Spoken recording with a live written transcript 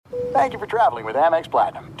Thank you for traveling with Amex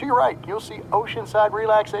Platinum. To your right, you'll see oceanside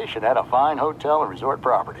relaxation at a fine hotel and resort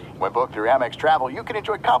property. When booked through Amex Travel, you can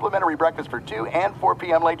enjoy complimentary breakfast for 2 and 4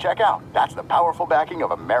 p.m. late checkout. That's the powerful backing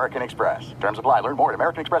of American Express. Terms apply. Learn more at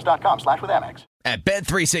americanexpress.com/withAmex. At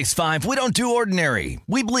Bet365, we don't do ordinary.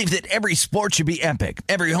 We believe that every sport should be epic.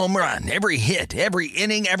 Every home run, every hit, every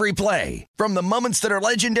inning, every play. From the moments that are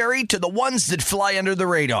legendary to the ones that fly under the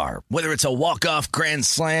radar. Whether it's a walk-off grand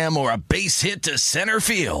slam or a base hit to center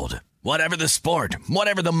field. Whatever the sport,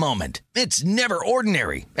 whatever the moment, it's never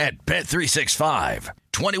ordinary at Bet365.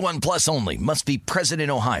 21 plus only. Must be present in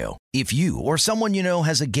Ohio. If you or someone you know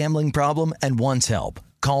has a gambling problem and wants help,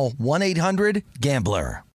 call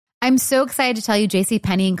 1-800-GAMBLER. I'm so excited to tell you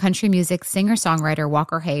JCPenney and country music singer-songwriter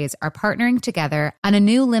Walker Hayes are partnering together on a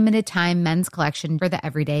new limited-time men's collection for the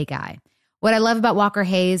everyday guy. What I love about Walker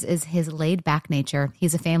Hayes is his laid-back nature.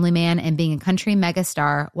 He's a family man, and being a country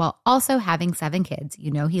megastar while also having 7 kids,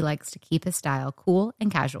 you know he likes to keep his style cool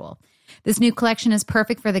and casual. This new collection is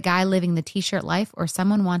perfect for the guy living the t-shirt life or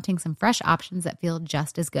someone wanting some fresh options that feel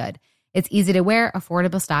just as good. It's easy to wear,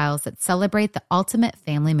 affordable styles that celebrate the ultimate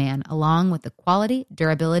family man, along with the quality,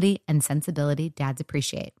 durability, and sensibility dads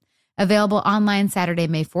appreciate. Available online Saturday,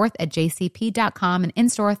 May 4th at jcp.com and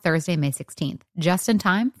in-store Thursday, May 16th. Just in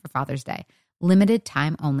time for Father's Day. Limited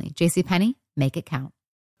time only. JCPenney, make it count.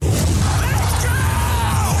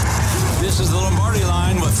 This is the Lombardi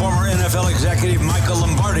Line with former NFL executive Michael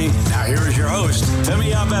Lombardi. Now here is your host,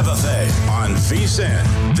 Femi Abebefe, on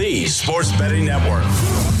VSiN, the Sports Betting Network.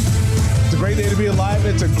 It's a great day to be alive.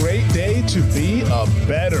 It's a great day to be a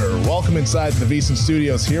bettor. Welcome inside the VSiN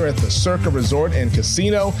studios here at the Circa Resort and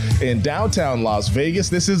Casino in downtown Las Vegas.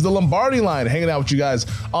 This is the Lombardi Line, hanging out with you guys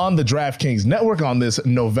on the DraftKings Network on this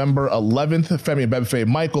November 11th. Femi Abebefe,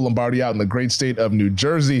 Michael Lombardi out in the great state of New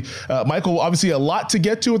Jersey. Michael, obviously a lot to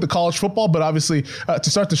get to with the college football, but obviously to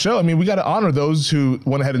start the show, I mean, we got to honor those who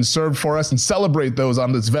went ahead and served for us and celebrate those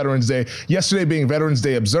on this Veterans Day. Yesterday being Veterans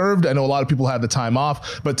Day observed. I know a lot of people had the time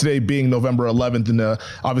off, but today being November 11th, and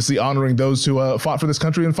obviously honoring those who fought for this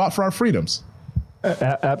country and fought for our freedoms.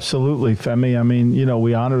 Absolutely, Femi. I mean, you know,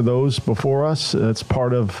 we honor those before us. It's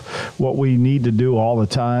part of what we need to do all the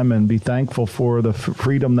time and be thankful for the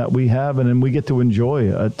freedom that we have. And then we get to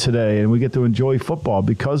enjoy today, and we get to enjoy football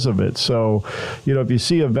because of it. So, you know, if you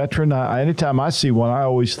see a veteran, anytime I see one, I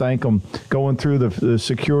always thank them going through the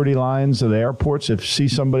security lines of the airports. If you see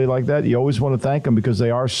somebody like that, you always want to thank them because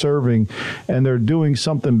they are serving and they're doing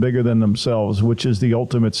something bigger than themselves, which is the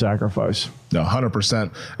ultimate sacrifice. No,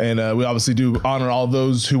 100%. And we obviously do honor all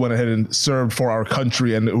those who went ahead and served for our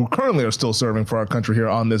country and who currently are still serving for our country here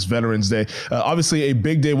on this Veterans Day. Obviously a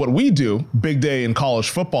big day. What we do, big day in college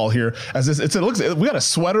football here. As this, we got a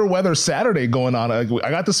sweater weather Saturday going on. I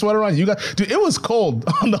got the sweater on. You got, dude. It was cold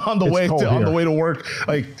on the way to work.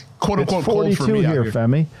 Like quote unquote cold for me here,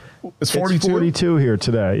 Femi. It's 42? It's 42 here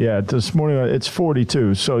today. Yeah, this morning it's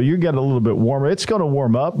 42. So you get a little bit warmer. It's going to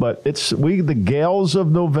warm up, but the gales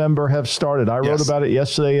of November have started. I wrote about it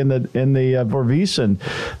yesterday in the for VSiN.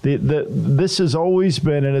 This has always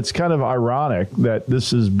been, and it's kind of ironic that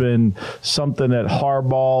this has been something that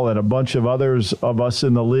Harbaugh and a bunch of others of us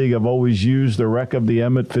in the league have always used, the wreck of the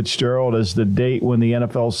Emmett Fitzgerald, as the date when the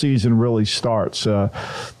NFL season really starts.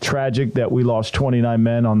 Tragic that we lost 29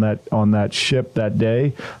 men on that ship that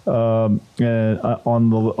day. On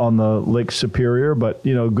the Lake Superior, but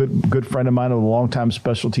you know, good friend of mine, a longtime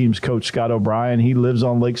special teams coach, Scott O'Brien. He lives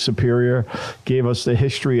on Lake Superior, gave us the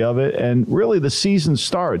history of it, and really the season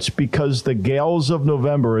starts because the gales of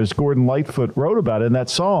November, as Gordon Lightfoot wrote about in that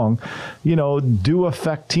song, you know, do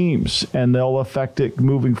affect teams, and they'll affect it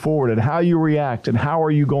moving forward, and how you react, and how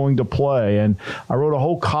are you going to play. And I wrote a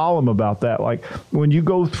whole column about that. Like when you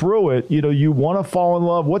go through it, you know, you want to fall in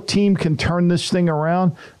love. What team can turn this thing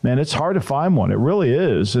around? Man, it's hard to find one. It really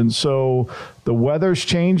is. And so the weather's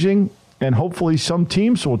changing, and hopefully some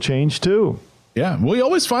teams will change too. Yeah, we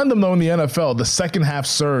always find them, though, in the NFL, the second half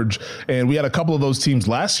surge. And we had a couple of those teams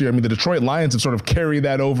last year. I mean, the Detroit Lions have sort of carried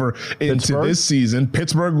that over into this season.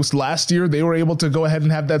 Pittsburgh was last year. They were able to go ahead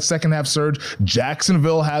and have that second half surge.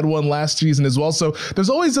 Jacksonville had one last season as well. So there's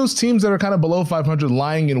always those teams that are kind of below 500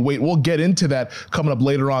 lying in wait. We'll get into that coming up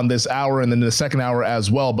later on this hour and then the second hour as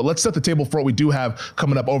well. But let's set the table for what we do have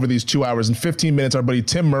coming up over these 2 hours and 15 minutes. Our buddy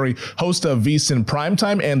Tim Murray, host of VSiN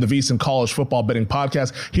Primetime and the VSiN College Football Betting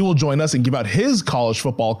Podcast. He will join us and give out his his college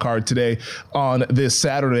football card today on this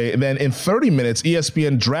Saturday. And then in 30 minutes,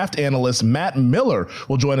 ESPN draft analyst Matt Miller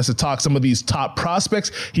will join us to talk some of these top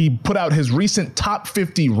prospects. He put out his recent top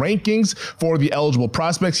 50 rankings for the eligible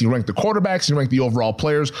prospects. He ranked the quarterbacks, he ranked the overall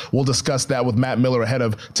players. We'll discuss that with Matt Miller ahead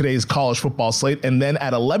of today's college football slate. And then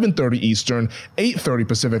at 11:30 Eastern, 8:30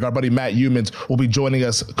 Pacific, our buddy Matt Humans will be joining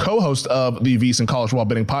us, co-host of the VSiN College Football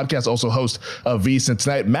Betting Podcast, also host of VSiN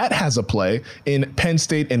Tonight. Matt has a play in Penn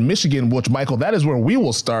State and Michigan, which, Michael, that is where we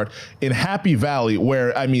will start, in Happy Valley,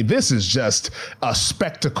 where, I mean, this is just a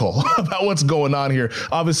spectacle about what's going on here.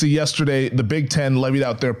 Obviously, yesterday, the Big Ten levied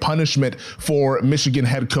out their punishment for Michigan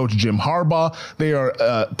head coach Jim Harbaugh. They are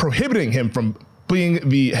prohibiting him from being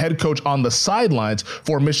the head coach on the sidelines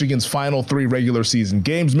for Michigan's final 3 regular season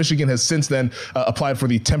games. Michigan has since then applied for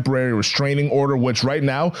the temporary restraining order, which right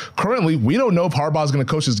now, currently, we don't know if Harbaugh is going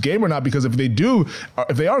to coach this game or not, because if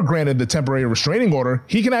they are granted the temporary restraining order,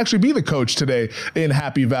 he can actually be the coach today in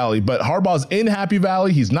Happy Valley. But Harbaugh's in Happy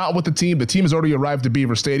Valley. He's not with the team. The team has already arrived to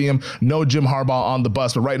Beaver Stadium. No Jim Harbaugh on the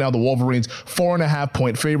bus. But right now, the Wolverines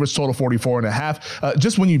 4.5-point favorites, total 44.5.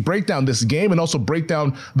 Just when you break down this game and also break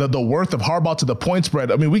down the worth of Harbaugh to the point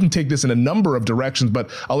spread, I mean, we can take this in a number of directions, but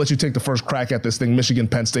I'll let you take the first crack at this thing, Michigan,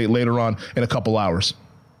 Penn State, later on in a couple hours.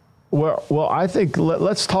 Well, I think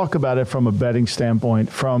let's talk about it from a betting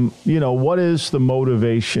standpoint, from, what is the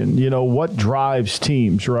motivation? What drives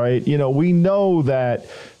teams, right? We know that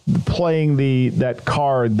playing that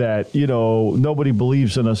card that, nobody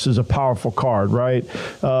believes in us is a powerful card, right?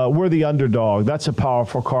 We're the underdog. That's a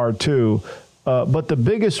powerful card too. But the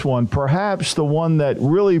biggest one, perhaps the one that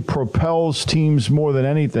really propels teams more than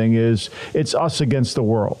anything, is it's us against the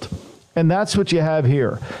world. And that's what you have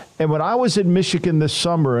here. And when I was in Michigan this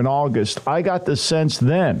summer in August, I got the sense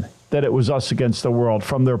then that it was us against the world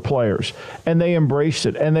from their players. And they embraced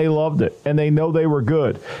it, and they loved it, and they know they were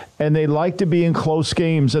good. And they liked to be in close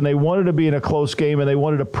games, and they wanted to be in a close game, and they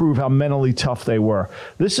wanted to prove how mentally tough they were.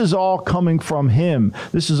 This is all coming from him.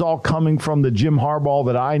 This is all coming from the Jim Harbaugh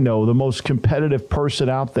that I know, the most competitive person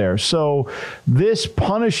out there. So this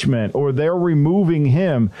punishment, or they're removing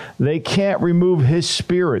him, they can't remove his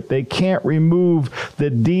spirit. They can't remove the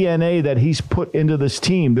DNA that he's put into this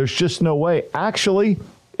team. There's just no way. Actually,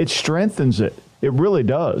 it strengthens it. It really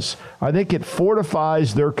does. I think it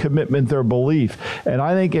fortifies their commitment, their belief. And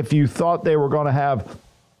I think if you thought they were going to have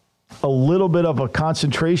a little bit of a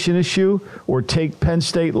concentration issue or take Penn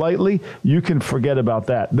State lightly, you can forget about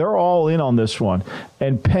that. They're all in on this one.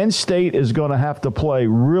 And Penn State is going to have to play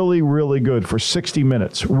really, really good for 60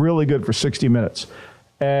 minutes, really good for 60 minutes.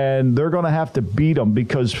 And they're going to have to beat them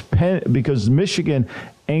because Michigan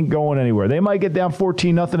ain't going anywhere. They might get down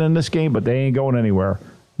 14-0 in this game, but they ain't going anywhere.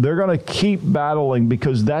 They're going to keep battling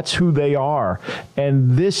because that's who they are.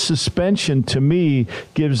 And this suspension, to me,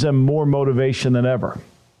 gives them more motivation than ever.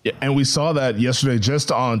 Yeah, and we saw that yesterday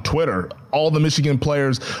just on Twitter. All the Michigan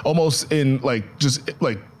players almost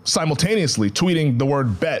simultaneously tweeting the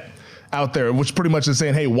word bet out there, which pretty much is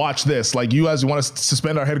saying, hey, watch this. Like, you guys want to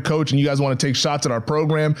suspend our head coach and you guys want to take shots at our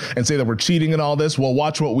program and say that we're cheating and all this. Well,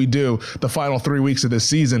 watch what we do the final 3 weeks of this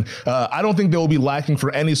season. I don't think they will be lacking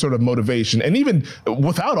for any sort of motivation. And even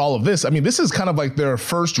without all of this, I mean, this is kind of like their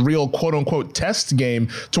first real quote unquote test game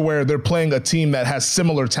to where they're playing a team that has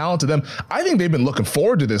similar talent to them. I think they've been looking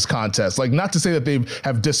forward to this contest. Like, not to say that they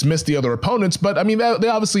have dismissed the other opponents, but I mean, they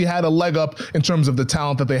obviously had a leg up in terms of the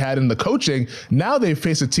talent that they had in the coaching. Now they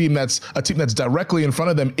face a team that's directly in front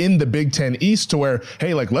of them in the Big Ten East, to where,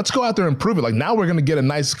 hey, like, let's go out there and prove it. Like, now we're going to get a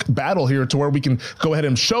nice battle here to where we can go ahead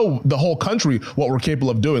and show the whole country what we're capable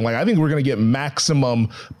of doing. Like, I think we're going to get maximum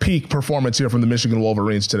peak performance here from the Michigan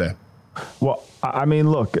Wolverines today. Well, I mean,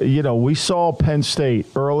 look, we saw Penn State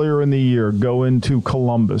earlier in the year go into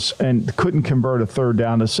Columbus and couldn't convert a third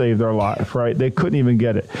down to save their life, right? They couldn't even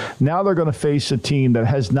get it. Now they're going to face a team that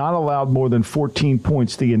has not allowed more than 14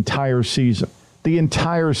 points the entire season. The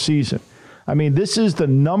entire season. I mean, this is the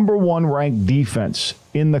number 1 ranked defense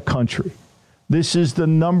in the country. This is the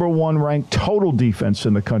number 1 ranked total defense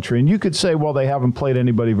in the country. And you could say, well, they haven't played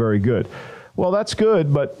anybody very good. Well, that's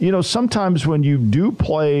good, but, sometimes when you do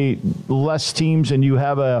play less teams and you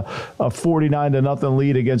have a 49-0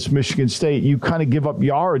 lead against Michigan State, you kind of give up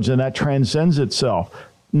yards, and that transcends itself.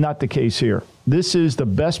 Not the case here. This is the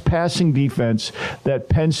best passing defense that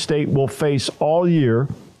Penn State will face all year.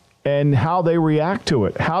 And how they react to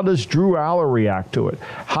it. How does Drew Aller react to it?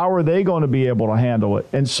 How are they going to be able to handle it?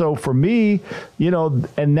 And so for me,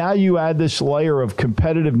 and now you add this layer of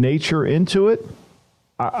competitive nature into it,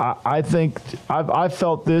 I think I've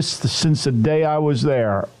felt this since the day I was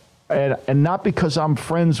there. And not because I'm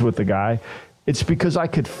friends with the guy. It's because I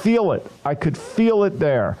could feel it. I could feel it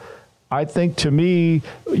there. I think to me,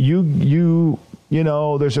 you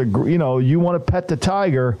there's you want to pet the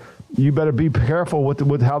tiger, you better be careful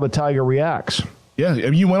with how the tiger reacts. Yeah,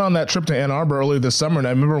 you went on that trip to Ann Arbor earlier this summer, and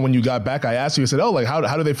I remember when you got back, I asked you, I said,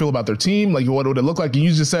 how do they feel about their team? Like, what would it look like? And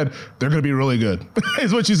you just said, they're going to be really good,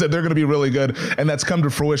 is what you said. They're going to be really good, and that's come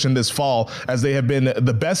to fruition this fall, as they have been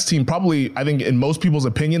the best team, probably, I think, in most people's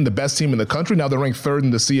opinion, the best team in the country. Now they're ranked third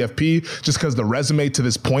in the CFP, just because the resume to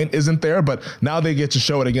this point isn't there, but now they get to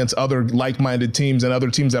show it against other like-minded teams and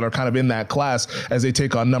other teams that are kind of in that class as they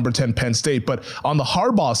take on number 10 Penn State. But on the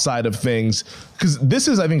Harbaugh side of things, because this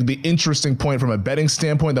is, I think, the interesting point from a betting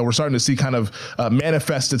standpoint that we're starting to see kind of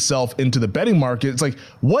manifest itself into the betting market. It's like,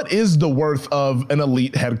 what is the worth of an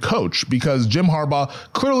elite head coach? Because Jim Harbaugh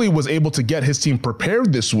clearly was able to get his team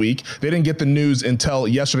prepared this week. They didn't get the news until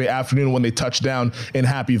yesterday afternoon when they touched down in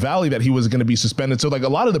Happy Valley that he was going to be suspended. So like a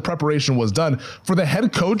lot of the preparation was done. For the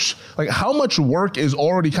head coach, like how much work is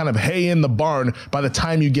already kind of hay in the barn by the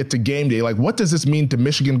time you get to game day? Like what does this mean to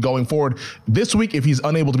Michigan going forward this week if he's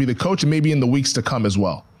unable to be the coach and maybe in the weeks to come as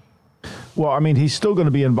well? Well, I mean, he's still going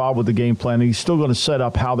to be involved with the game plan. He's still going to set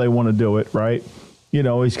up how they want to do it, right?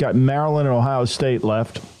 He's got Maryland and Ohio State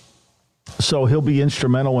left, so he'll be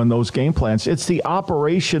instrumental in those game plans. It's the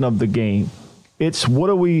operation of the game. It's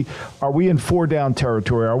are we in 4-down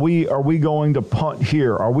territory? Are we going to punt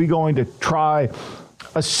here? Are we going to try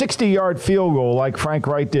a 60-yard field goal like Frank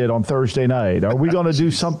Wright did on Thursday night? Are we going to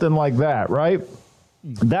do something like that, right?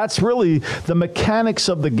 That's really the mechanics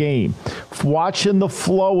of the game, watching the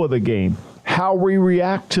flow of the game, how we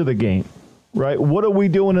react to the game, right? What are we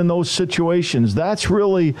doing in those situations? That's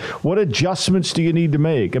really what adjustments do you need to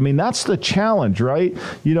make? I mean, that's the challenge, right?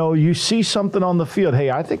 You see something on the field. Hey,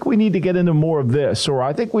 I think we need to get into more of this, or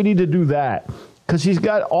I think we need to do that. Because he's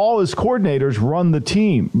got all his coordinators run the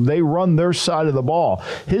team. They run their side of the ball.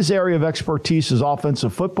 His area of expertise is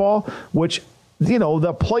offensive football, which,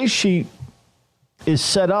 the play sheet is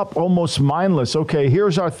set up almost mindless. Okay,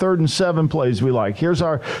 here's our 3rd and 7 plays we like. Here's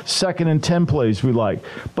our 2nd and 10 plays we like.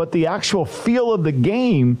 But the actual feel of the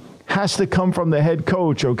game has to come from the head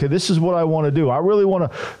coach. Okay, this is what I want to do. I really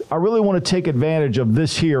want to take advantage of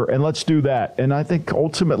this here, and let's do that. And I think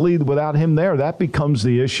ultimately, without him there, that becomes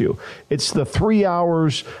the issue. It's the 3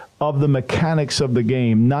 hours of the mechanics of the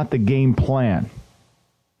game, not the game plan.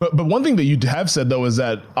 But one thing that you have said, though, is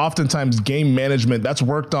that oftentimes game management, that's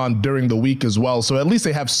worked on during the week as well. So at least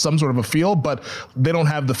they have some sort of a feel, but they don't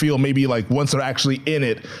have the feel maybe like once they're actually in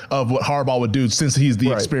it of what Harbaugh would do since he's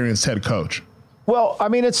the experienced head coach. Well, I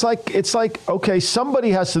mean, it's like, okay, somebody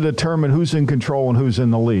has to determine who's in control and who's in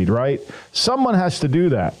the lead, right? Someone has to do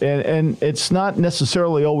that. And it's not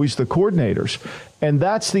necessarily always the coordinators. And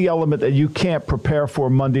that's the element that you can't prepare for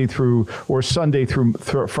Monday through or Sunday through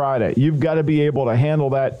Friday. You've got to be able to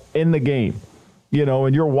handle that in the game.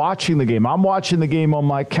 And you're watching the game. I'm watching the game on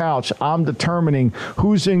my couch. I'm determining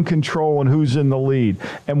who's in control and who's in the lead.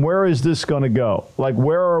 And where is this going to go? Like,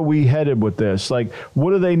 where are we headed with this? Like,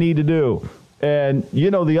 what do they need to do? And,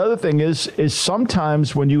 the other thing is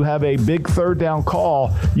sometimes when you have a big 3rd down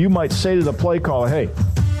call, you might say to the play caller, hey,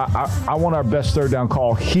 I want our best 3rd down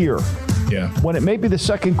call here. Yeah. When it may be the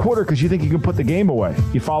second quarter because you think you can put the game away.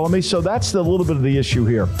 You follow me? So that's a little bit of the issue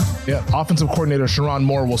here. Yeah. Offensive coordinator Sharon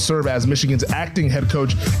Moore will serve as Michigan's acting head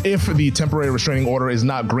coach if the temporary restraining order is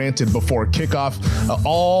not granted before kickoff.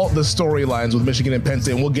 All the storylines with Michigan and Penn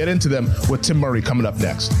State, and we'll get into them with Tim Murray coming up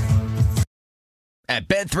next. At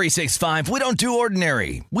Bet365, we don't do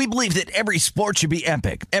ordinary. We believe that every sport should be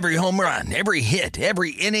epic. Every home run, every hit,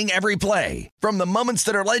 every inning, every play. From the moments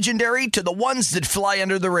that are legendary to the ones that fly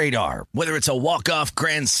under the radar. Whether it's a walk-off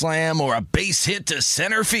grand slam or a base hit to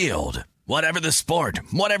center field. Whatever the sport,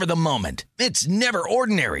 whatever the moment. It's never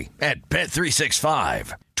ordinary at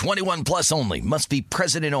Bet365. 21 plus only. Must be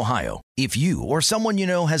present in Ohio. If you or someone you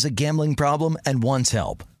know has a gambling problem and wants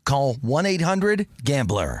help, call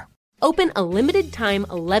 1-800-GAMBLER. Open a limited-time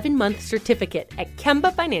 11-month certificate at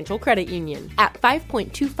Kemba Financial Credit Union. At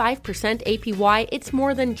 5.25% APY, it's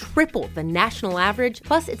more than triple the national average,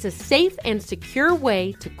 plus it's a safe and secure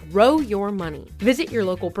way to grow your money. Visit your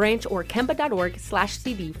local branch or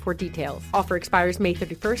kemba.org/CD for details. Offer expires May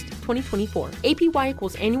 31st, 2024. APY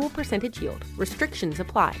equals annual percentage yield. Restrictions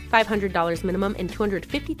apply. $500 minimum and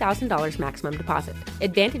 $250,000 maximum deposit.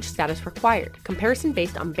 Advantage status required. Comparison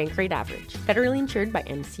based on bank rate average. Federally insured by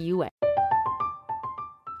NCUA.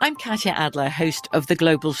 I'm Katya Adler, host of The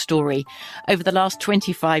Global Story. Over the last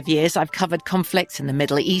 25 years, I've covered conflicts in the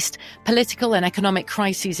Middle East, political and economic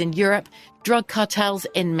crises in Europe, drug cartels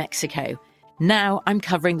in Mexico. Now I'm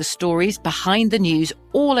covering the stories behind the news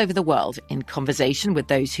all over the world in conversation with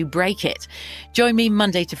those who break it. Join me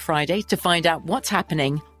Monday to Friday to find out what's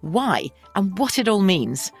happening, why, and what it all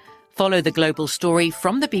means. Follow The Global Story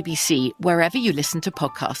from the BBC wherever you listen to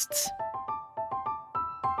podcasts.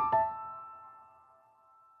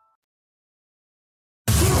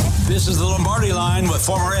 This is the Lombardi Line with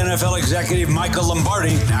former NFL executive Michael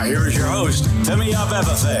Lombardi. Now here is your host, Femi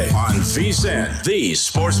Abebefe, on VSiN, the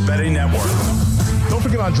Sports Betting Network. Don't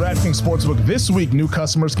forget, on DraftKings Sportsbook this week, new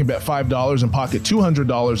customers can bet $5 and pocket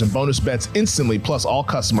 $200 in bonus bets instantly. Plus, all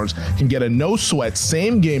customers can get a no-sweat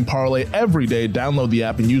same-game parlay every day. Download the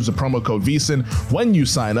app and use the promo code VSiN when you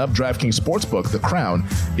sign up. DraftKings Sportsbook, the crown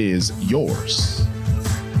is yours.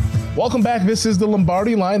 Welcome back. This is the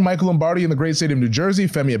Lombardi Line. Michael Lombardi in the great state of New Jersey.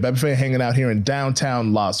 Femi Abebefe hanging out here in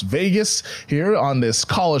downtown Las Vegas here on this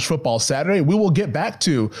college football Saturday. We will get back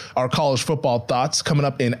to our college football thoughts coming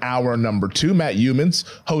up in hour number 2. Matt Humans,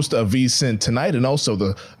 host of VSiN Tonight and also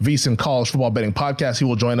the VSiN College Football Betting Podcast. He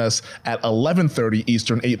will join us at 11:30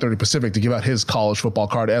 Eastern, 8:30 Pacific to give out his college football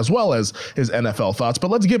card as well as his NFL thoughts. But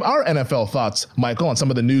let's give our NFL thoughts, Michael, on some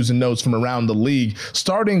of the news and notes from around the league,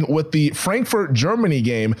 starting with the Frankfurt, Germany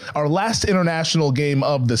game. Our last international game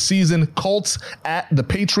of the season, Colts at the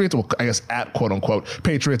Patriots. Well, I guess at quote unquote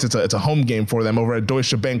Patriots. It's a home game for them over at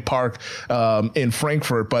Deutsche Bank Park in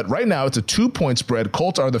Frankfurt. But right now it's a 2-point spread.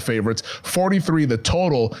 Colts are the favorites, 43 the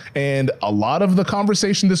total. And a lot of the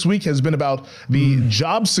conversation this week has been about the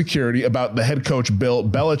job security, about the head coach, Bill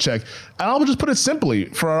Belichick. And I'll just put it simply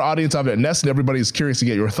for our audience out at Nest, and everybody is curious to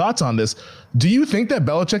get your thoughts on this. Do you think that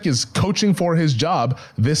Belichick is coaching for his job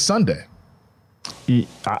this Sunday?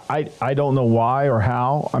 I don't know why or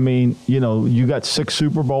how. I mean, you got 6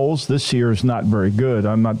 Super Bowls. This year is not very good.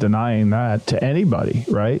 I'm not denying that to anybody,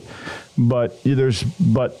 right? But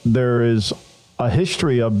there is a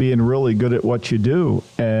history of being really good at what you do.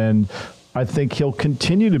 And I think he'll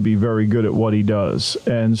continue to be very good at what he does.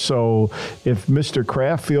 And so if Mr.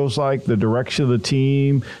 Kraft feels like the direction of the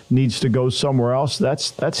team needs to go somewhere else,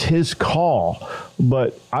 that's his call.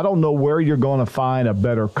 But I don't know where you're going to find a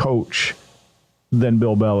better coach than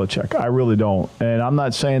Bill Belichick. I really don't. And I'm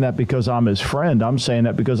not saying that because I'm his friend. I'm saying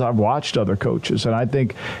that because I've watched other coaches. And I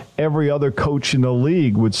think every other coach in the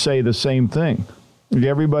league would say the same thing.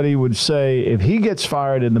 Everybody would say if he gets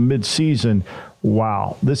fired in the midseason,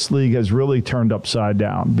 wow, this league has really turned upside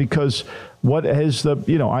down. Because what has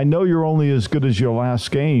I know you're only as good as your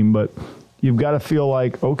last game, but you've got to feel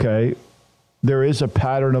like, okay, there is a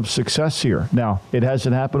pattern of success here. Now, it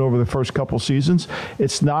hasn't happened over the first couple seasons.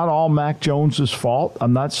 It's not all Mac Jones's fault.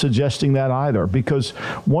 I'm not suggesting that either, because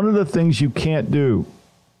one of the things you can't do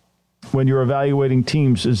when you're evaluating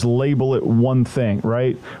teams is label it one thing,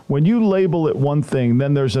 right? When you label it one thing,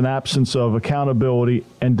 then there's an absence of accountability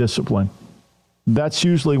and discipline. That's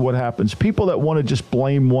usually what happens. People that want to just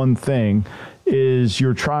blame one thing is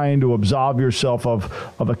you're trying to absolve yourself of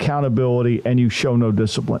accountability, and you show no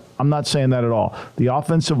discipline. I'm not saying that at all. The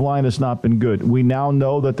offensive line has not been good. We now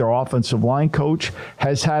know that their offensive line coach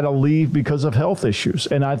has had to leave because of health issues,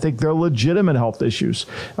 and I think they're legitimate health issues.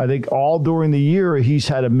 I think all during the year he's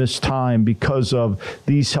had to miss time because of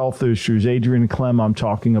these health issues. Adrian Clem I'm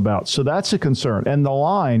talking about. So that's a concern. And the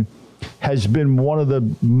line has been one of the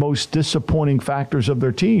most disappointing factors of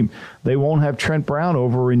their team. They won't have Trent Brown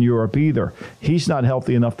over in Europe either. He's not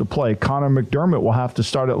healthy enough to play. Connor McDermott will have to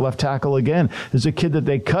start at left tackle again. There's a kid that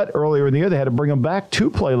they cut earlier in the year. They had to bring him back to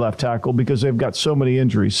play left tackle because they've got so many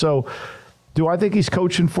injuries. So do I think he's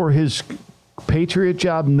coaching for his Patriot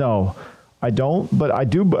job? No, I don't. But I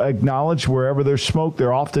do acknowledge wherever there's smoke,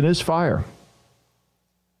 there often is fire.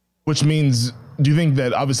 Which means, do you think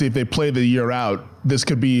that obviously if they play the year out, this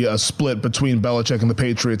could be a split between Belichick and the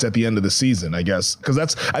Patriots at the end of the season, I guess? Because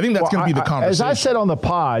I think that's going to be the conversation. As I said on the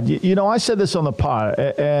pod, I said this on the pod,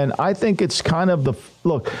 and I think it's kind of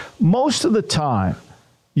look, most of the time,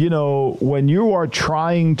 when you are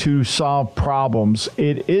trying to solve problems,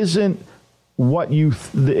 it isn't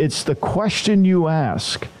it's the question you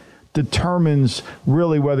ask determines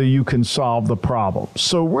really whether you can solve the problem.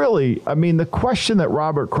 So really, I mean, the question that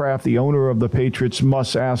Robert Kraft, the owner of the Patriots,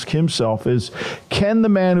 must ask himself is, can the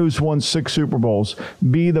man who's won 6 Super Bowls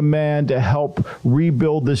be the man to help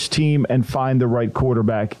rebuild this team and find the right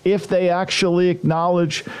quarterback? If they actually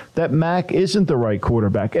acknowledge that Mac isn't the right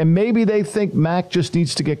quarterback, and maybe they think Mac just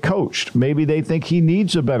needs to get coached. Maybe they think he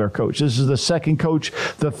needs a better coach. This is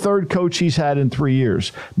the third coach he's had in 3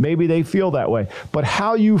 years. Maybe they feel that way. But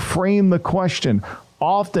how you frame the question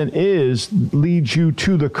often leads you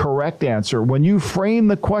to the correct answer. When you frame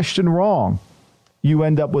the question wrong, you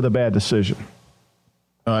end up with a bad decision.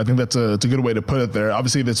 I think it's a good way to put it there.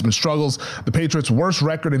 Obviously, there's been struggles. The Patriots' worst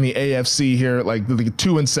record in the AFC here, like the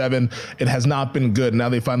 2-7. It has not been good. Now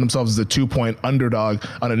they find themselves as a 2-point underdog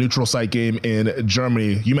on a neutral site game in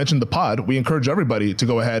Germany. You mentioned the pod. We encourage everybody to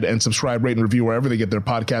go ahead and subscribe, rate, and review wherever they get their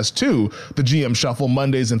podcast to the GM Shuffle.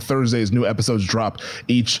 Mondays and Thursdays, new episodes drop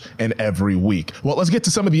each and every week. Well, let's get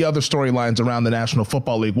to some of the other storylines around the National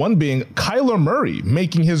Football League. One being Kyler Murray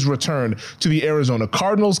making his return to the Arizona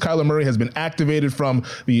Cardinals. Kyler Murray has been activated from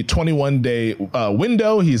the 21-day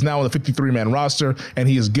window. He is now on the 53-man roster, and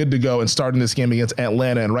he is good to go and starting this game against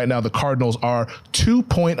Atlanta. And right now, the Cardinals are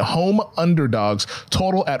 2-point home underdogs,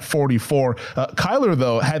 total at 44. Kyler,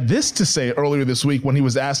 though, had this to say earlier this week when he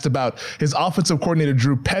was asked about his offensive coordinator,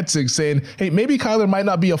 Drew Petzing, saying, hey, maybe Kyler might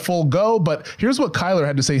not be a full go, but here's what Kyler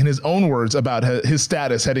had to say in his own words about his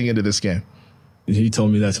status heading into this game. He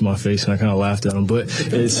told me that to my face, and I kind of laughed at him. But I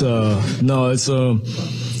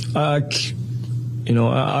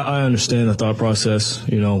understand the thought process,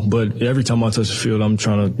 but every time I touch the field, I'm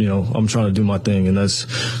trying to do my thing, and that's,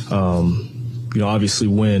 obviously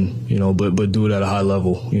win, but do it at a high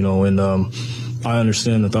level, and I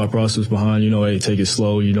understand the thought process behind, hey, take it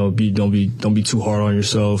slow, don't be too hard on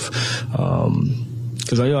yourself.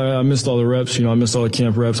 Because I missed all the reps, I missed all the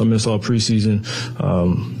camp reps, I missed all preseason.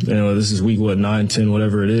 This is week 9, 10,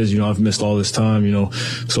 whatever it is. I've missed all this time.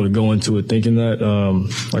 Sort of go into it thinking that,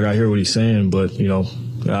 I hear what he's saying, but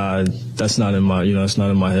that's not in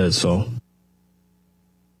my head. So.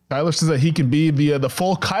 Kyler says that he can be the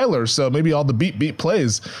full Kyler, so maybe all the beat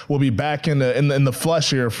plays will be back in the flesh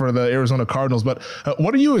here for the Arizona Cardinals. But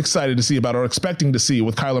what are you excited to see about or expecting to see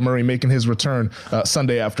with Kyler Murray making his return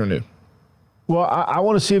Sunday afternoon? Well, I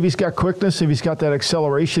want to see if he's got quickness, if he's got that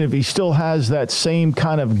acceleration, if he still has that same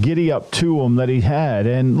kind of giddy up to him that he had.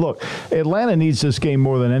 And look, Atlanta needs this game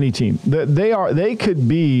more than any team. They could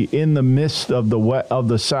be in the midst of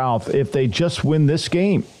the South if they just win this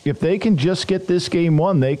game. If they can just get this game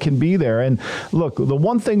won, they can be there. And look, the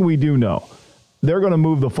one thing we do know, they're going to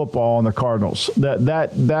move the football on the Cardinals.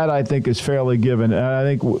 That I think is fairly given. And I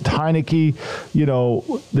think Heineke,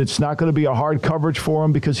 it's not going to be a hard coverage for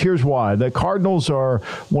him because here's why. The Cardinals are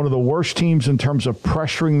one of the worst teams in terms of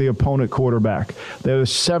pressuring the opponent quarterback. They're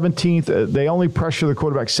 17th. They only pressure the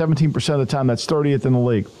quarterback 17% of the time. That's 30th in the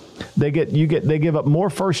league. They give up more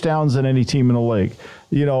first downs than any team in the league.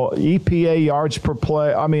 EPA, yards per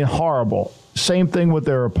play. I mean, horrible. Same thing with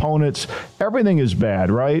their opponents. Everything is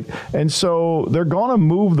bad, right? And so they're going to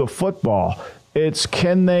move the football. It's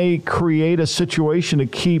can they create a situation to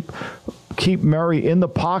keep Murray in the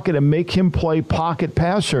pocket and make him play pocket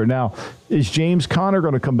passer. Now, is James Conner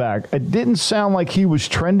going to come back? It didn't sound like he was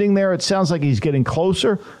trending there. It sounds like he's getting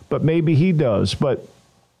closer, but maybe he does. But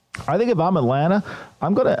I think if I'm Atlanta,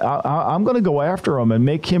 I'm gonna go after him and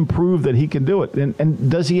make him prove that he can do it.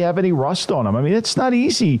 And does he have any rust on him? I mean, it's not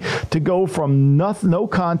easy to go from no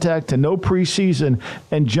contact to no preseason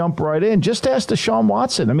and jump right in. Just ask Deshaun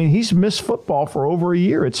Watson. I mean, he's missed football for over a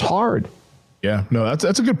year. It's hard. Yeah, no,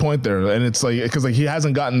 that's a good point there. And it's because he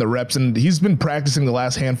hasn't gotten the reps and he's been practicing the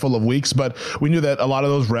last handful of weeks, but we knew that a lot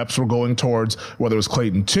of those reps were going towards whether it was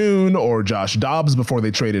Clayton Tune or Josh Dobbs before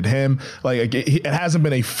they traded him. It hasn't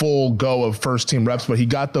been a full go of first team reps, but he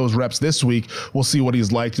got those reps this week. We'll see what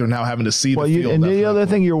he's like. They're now having to see the field. And the other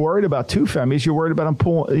thing you're worried about too, Femi, is you're worried about him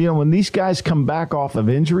pulling, when these guys come back off of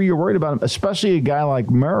injury, you're worried about him, especially a guy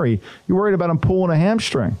like Murray, you're worried about him pulling a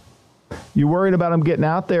hamstring. You're worried about him getting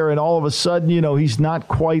out there and all of a sudden, he's not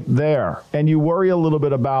quite there. And you worry a little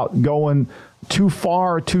bit about going too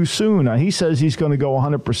far too soon. Now, he says he's going to go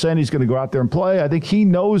 100%. He's going to go out there and play. I think he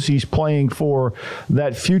knows he's playing for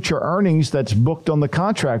that future earnings that's booked on the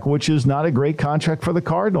contract, which is not a great contract for the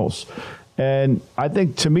Cardinals. And I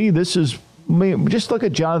think to me, just look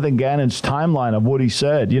at Jonathan Gannon's timeline of what he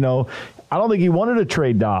said. I don't think he wanted to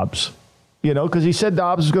trade Dobbs. Because he said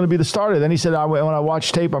Dobbs is going to be the starter. Then he said, when I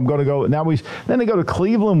watch tape, I'm going to go. Then they go to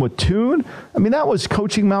Cleveland with Tune. I mean, that was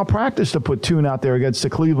coaching malpractice to put Tune out there against the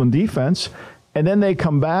Cleveland defense. And then they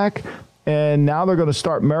come back, and now they're going to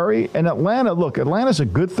start Murray. And Atlanta's a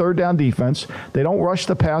good third down defense. They don't rush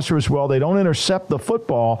the passer as well. They don't intercept the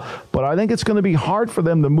football. But I think it's going to be hard for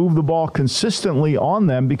them to move the ball consistently on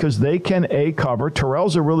them because they can, cover.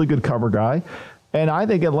 Terrell's a really good cover guy. And I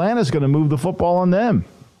think Atlanta's going to move the football on them.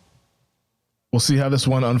 We'll see how this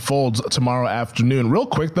one unfolds tomorrow afternoon. Real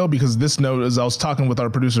quick, though, because this note is, I was talking with our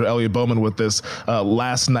producer, Elliot Bowman, with this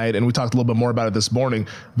last night, and we talked a little bit more about it this morning.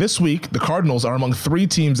 This week, the Cardinals are among 3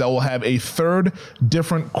 teams that will have a third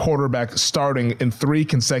different quarterback starting in 3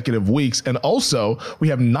 consecutive weeks. And also, we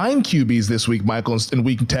have 9 QBs this week, Michael, in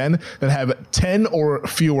week 10 that have 10 or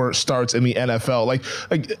fewer starts in the NFL. Like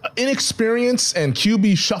inexperience and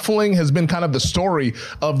QB shuffling has been kind of the story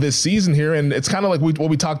of this season here. And it's kind of like what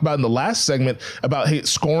we talked about in the last segment about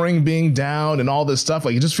scoring being down and all this stuff.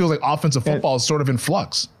 Like, it just feels like offensive football is sort of in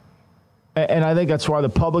flux. And I think that's why the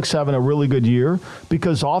public's having a really good year,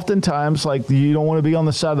 because oftentimes, like, you don't want to be on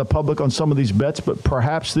the side of the public on some of these bets, but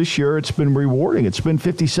perhaps this year it's been rewarding. It's been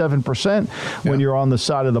 57% when you're on the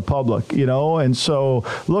side of the public, you know? And so,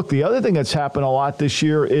 look, the other thing that's happened a lot this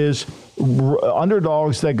year is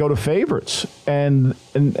underdogs that go to favorites. And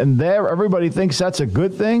there, everybody thinks that's a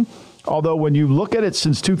good thing. Although when you look at it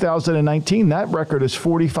since 2019, that record is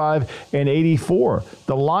 45-84.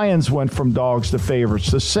 The Lions went from dogs to favorites.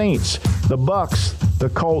 The Saints, the Bucks, the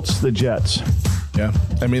Colts, the Jets. Yeah,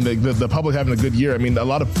 I mean, the public having a good year. I mean, a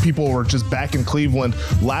lot of people were just back in Cleveland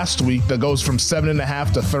last week. That goes from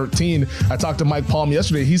 7.5 to 13. I talked to Mike Palm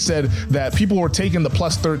yesterday. He said that people were taking the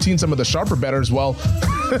plus 13, some of the sharper bettors. Well,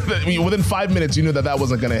 I mean, within 5 minutes, you knew that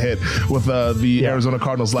wasn't going to hit with the Arizona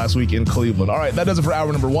Cardinals last week in Cleveland. All right, that does it for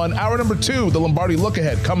hour number 1. Hour number 2, the Lombardi Look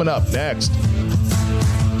Ahead, coming up next.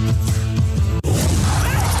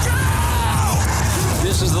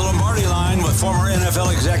 This is the Lombardi Line with former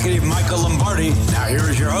NFL executive Michael Lombardi. Now here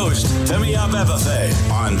is your host, Femi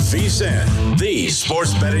Abebefe, on VSiN, the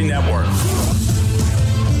Sports Betting Network.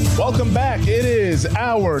 Welcome back. It is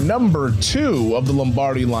hour number 2 of the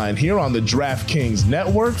Lombardi Line here on the DraftKings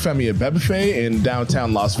Network. Femi Abebefe in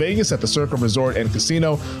downtown Las Vegas at the Circa Resort and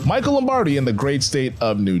Casino. Michael Lombardi in the great state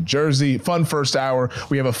of New Jersey. Fun first hour.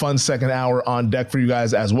 We have a fun second hour on deck for you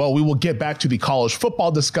guys as well. We will get back to the college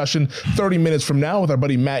football discussion 30 minutes from now with our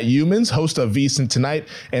buddy Matt Humans, host of VSiN Tonight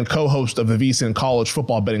and co-host of the VSiN College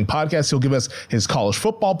Football Betting Podcast. He'll give us his college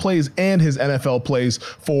football plays and his NFL plays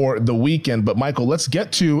for the weekend. But Michael, let's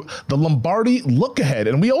get to the Lombardi Look Ahead.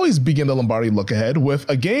 And we always begin the Lombardi Look Ahead with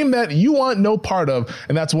a game that you want no part of,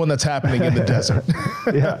 and that's one that's happening in the desert.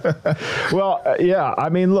 Yeah. I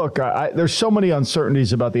mean, look, there's so many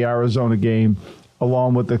uncertainties about the Arizona game,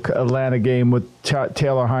 along with the Atlanta game with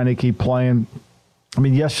Taylor Heineke playing. I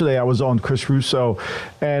mean, yesterday I was on Chris Russo,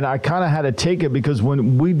 and I kind of had to take it because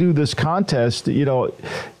when we do this contest, you know,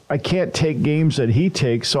 I can't take games that he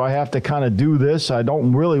takes, so I have to kind of do this. I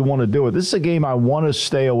don't really want to do it. This is a game I want to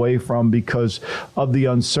stay away from because of the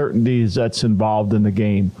uncertainties that's involved in the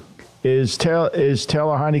game. Is Taylor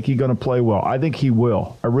Heineke going to play well? I think he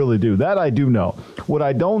will. I really do. That I do know. What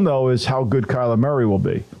I don't know is how good Kyler Murray will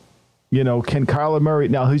be. You know, can Kyler Murray –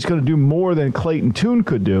 now, he's going to do more than Clayton Tune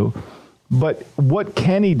could do, but what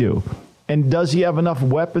can he do? And does he have enough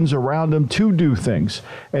weapons around him to do things?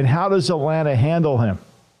 And how does Atlanta handle him?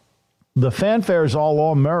 The fanfare is all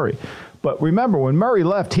on Murray. But remember, when Murray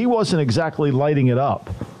left, he wasn't exactly lighting it up.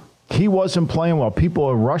 He wasn't playing well. People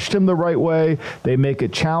have rushed him the right way. They make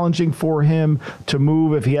it challenging for him to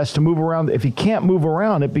move. If he has to move around, if he can't move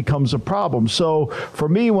around, it becomes a problem. So for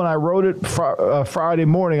me, when I wrote it Friday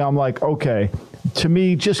morning, I'm like, okay, to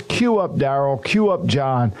me, just cue up Daryl, cue up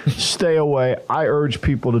John, stay away. I urge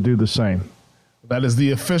people to do the same. That is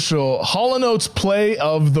the official Hall & Oates play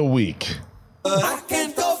of the week. I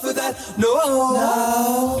can't go for that.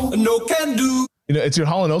 No can do. You know, it's your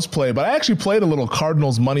Hall & Oates play, but I actually played a little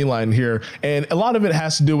Cardinals money line here, and a lot of it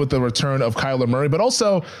has to do with the return of Kyler Murray, but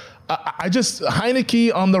also I just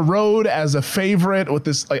Heineke on the road as a favorite with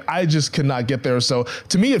this, like, I just could not get there. So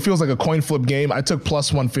to me, it feels like a coin flip game. I took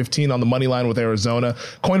plus 115 on the money line with Arizona.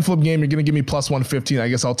 Coin flip game, you're going to give me plus 115. I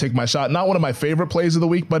guess I'll take my shot. Not one of my favorite plays of the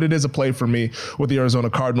week, but it is a play for me with the Arizona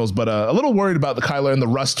Cardinals. But a little worried about the Kyler and the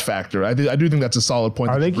rust factor. I do think that's a solid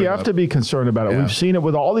point. I think you have to be concerned about it. Yeah. We've seen it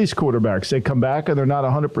with all these quarterbacks. They come back and they're not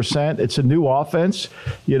 100%. It's a new offense.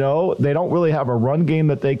 You know, they don't really have a run game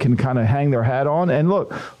that they can kind of hang their hat on. And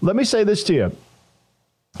look, let me say this to you.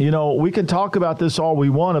 You know, we can talk about this all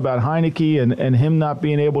we want about Heineke and him not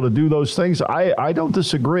being able to do those things. I don't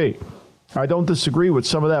disagree. I don't disagree with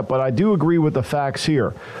some of that, but I do agree with the facts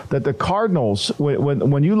here that the Cardinals,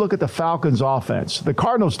 when you look at the Falcons offense, the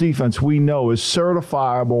Cardinals defense we know is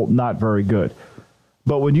certifiable not very good.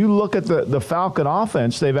 But when you look at the Falcon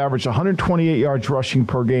offense, they've averaged 128 yards rushing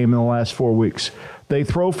per game in the last 4 weeks. They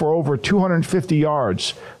throw for over 250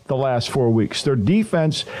 yards the last 4 weeks. Their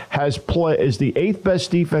defense is the 8th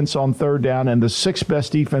best defense on third down and the 6th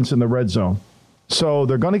best defense in the red zone. So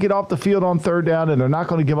they're going to get off the field on third down, and they're not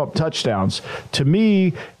going to give up touchdowns. To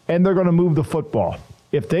me, and they're going to move the football.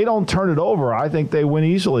 If they don't turn it over, I think they win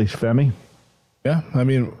easily, Femi. Yeah, I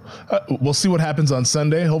mean, we'll see what happens on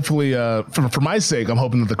Sunday. Hopefully, for my sake, I'm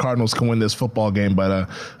hoping that the Cardinals can win this football game. But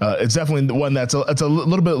it's definitely one that's a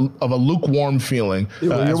little bit of a lukewarm feeling.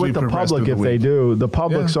 You're with the public if they do. The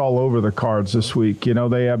public's all over the Cards this week. You know,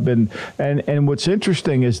 they have been, and what's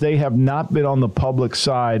interesting is they have not been on the public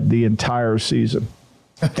side the entire season.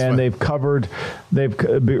 And they've covered.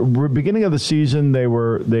 Beginning of the season,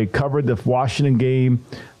 they covered the Washington game.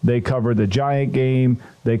 They covered the Giant game.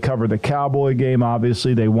 They covered the Cowboy game.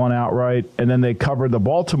 Obviously, they won outright. And then they covered the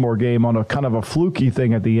Baltimore game on a kind of a fluky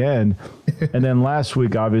thing at the end. And then last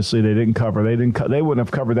week, obviously, they didn't cover. They wouldn't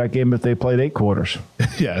have covered that game if they played 8 quarters.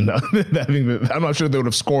 Yeah, no. I'm not sure they would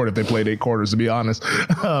have scored if they played 8 quarters, to be honest.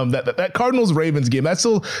 That Cardinals-Ravens game, that's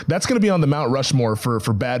going to be on the Mount Rushmore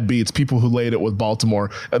for bad beats, people who laid it with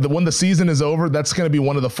Baltimore. When the season is over, that's going to be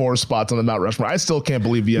one of the 4 spots on the Mount Rushmore. I still can't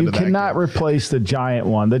believe the end of that game. You cannot replace the Giant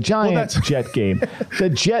one. The Giant Jet game.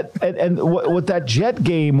 The Jet and what that Jet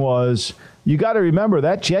game was, you got to remember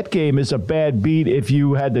that Jet game is a bad beat if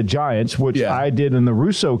you had the Giants, which I did in the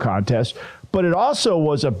Russo contest. But it also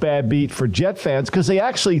was a bad beat for Jet fans because they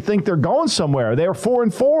actually think they're going somewhere. They're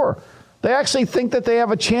 4-4. They actually think that they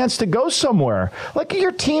have a chance to go somewhere. Like,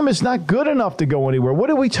 your team is not good enough to go anywhere.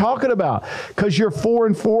 What are we talking about? Because you're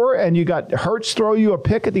 4-4 and you got Hurts throw you a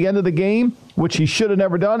pick at the end of the game, which he should have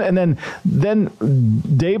never done. And then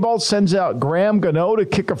Daboll sends out Graham Gano to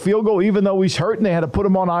kick a field goal, even though he's hurt, and they had to put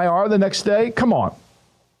him on IR the next day. Come on.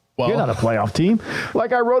 Well, you're not a playoff team.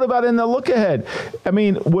 Like I wrote about in the look ahead. I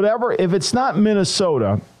mean, whatever, if it's not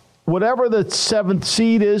Minnesota, whatever the 7th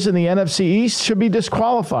seed is in the NFC East should be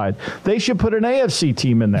disqualified. They should put an AFC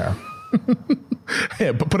team in there.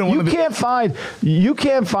 Yeah, but put in you can't find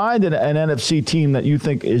an NFC team that you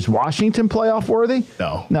think is Washington playoff worthy.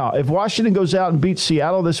 No. Now, if Washington goes out and beats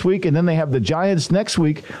Seattle this week, and then they have the Giants next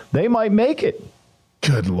week, they might make it.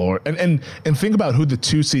 Good Lord! And think about who the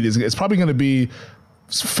 2 seed is. It's probably going to be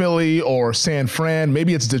Philly or San Fran.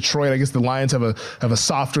 Maybe it's Detroit. I guess the Lions have a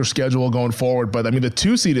softer schedule going forward. But, I mean, the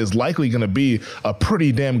 2 seed is likely going to be a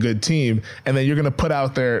pretty damn good team. And then you're going to put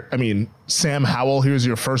out there, I mean, Sam Howell, here's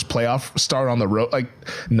your first playoff start on the road. Like,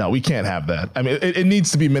 no, we can't have that. I mean, it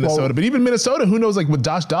needs to be Minnesota. Well, but even Minnesota, who knows, like with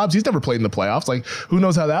Josh Dobbs, he's never played in the playoffs. Like, who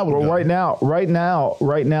knows how that would go? Right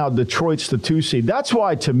now, Detroit's the 2 seed. That's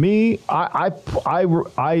why, to me, I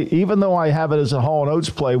even though I have it as a Hall and Oates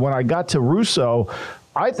play, when I got to Russo,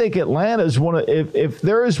 I think Atlanta's one of, if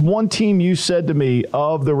there is one team you said to me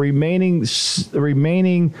of the remaining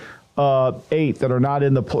 8 that are not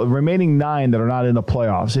in the remaining 9 that are not in the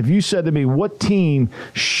playoffs. If you said to me what team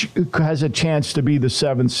has a chance to be the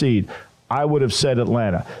 7th seed, I would have said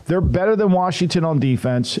Atlanta. They're better than Washington on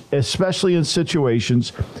defense, especially in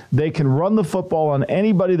situations. They can run the football on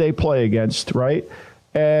anybody they play against, right?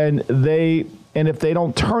 And if they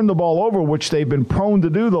don't turn the ball over, which they've been prone to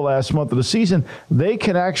do the last month of the season, they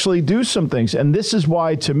can actually do some things. And this is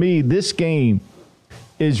why, to me, this game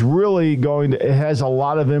is really it has a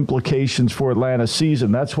lot of implications for Atlanta's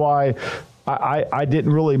season. That's why I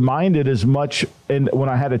didn't really mind it as much when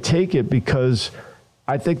I had to take it, because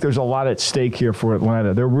I think there's a lot at stake here for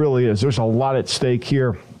Atlanta. There really is. There's a lot at stake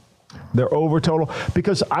here. They're over total,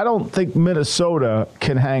 because I don't think Minnesota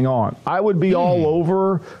can hang on. I would be all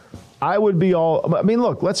over. I mean,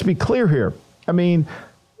 look, let's be clear here. I mean,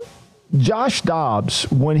 Josh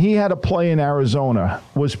Dobbs, when he had to play in Arizona,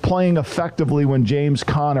 was playing effectively when James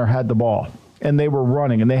Conner had the ball and they were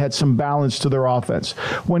running and they had some balance to their offense.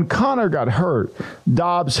 When Conner got hurt,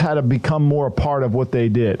 Dobbs had to become more a part of what they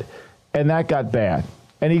did, and that got bad.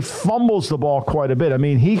 And he fumbles the ball quite a bit. I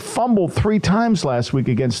mean, he fumbled 3 times last week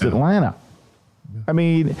against Atlanta. I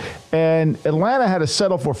mean, and Atlanta had to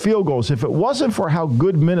settle for field goals. If it wasn't for how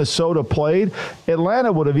good Minnesota played,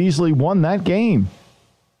 Atlanta would have easily won that game.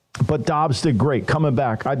 But Dobbs did great coming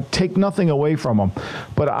back. I'd take nothing away from him.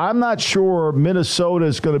 But I'm not sure Minnesota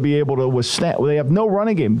is going to be able to withstand. They have no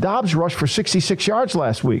running game. Dobbs rushed for 66 yards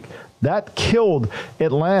last week. That killed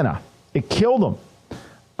Atlanta. It killed them.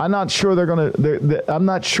 I'm not sure I'm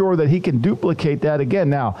not sure that he can duplicate that again.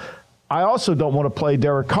 Now, I also don't want to play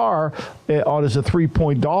Derek Carr on as a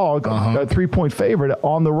 3-point dog, a 3-point favorite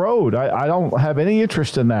on the road. I don't have any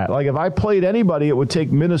interest in that. Like, if I played anybody, it would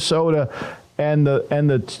take Minnesota and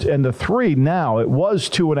the 3. Now it was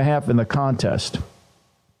 2.5 in the contest.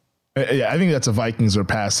 Yeah, I think that's a Vikings or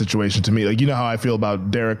pass situation to me. Like, you know how I feel about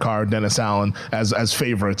Derek Carr, Dennis Allen as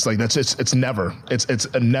favorites. Like, that's it's never. It's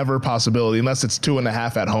a never possibility unless it's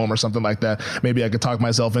 2.5 at home or something like that. Maybe I could talk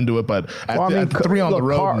myself into it, but at 3 on the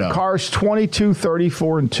road, no. Carr's 22,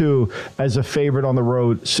 34, and 2 as a favorite on the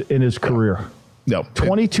road in his career. No.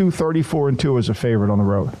 22-34-2 is a favorite on the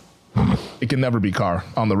road. It can never be Carr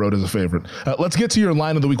on the road as a favorite. Let's get to your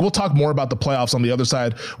line of the week. We'll talk more about the playoffs on the other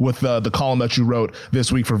side with the column that you wrote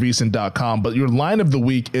this week for VSiN.com. But your line of the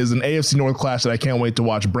week is an AFC North clash that I can't wait to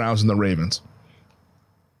watch, Browns and the Ravens.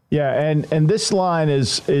 Yeah, and this line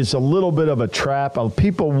is a little bit of a trap.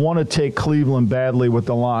 People want to take Cleveland badly with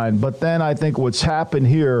the line, but then I think what's happened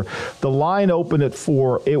here, the line opened at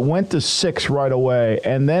 4, it went to 6 right away,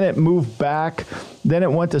 and then it moved back, then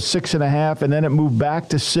it went to 6.5, and then it moved back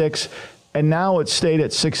to 6, and now it stayed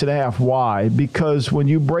at 6.5. Why? Because when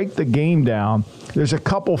you break the game down, there's a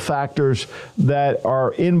couple factors that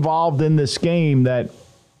are involved in this game that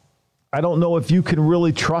I don't know if you can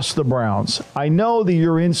really trust the Browns. I know that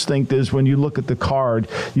your instinct is when you look at the card,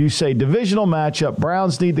 you say divisional matchup,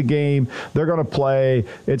 Browns need the game, they're going to play.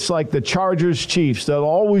 It's like the Chargers-Chiefs. There'll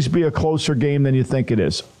always be a closer game than you think it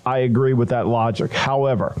is. I agree with that logic.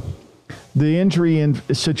 However, the injury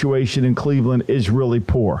situation in Cleveland is really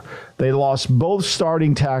poor. They lost both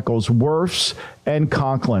starting tackles, Wirfs and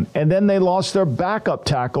Conklin. And then they lost their backup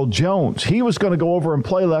tackle, Jones. He was going to go over and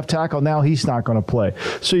play left tackle. Now he's not going to play.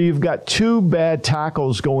 So you've got 2 bad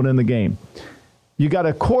tackles going in the game. You got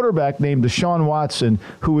a quarterback named Deshaun Watson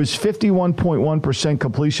who is 51.1%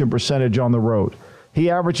 completion percentage on the road. He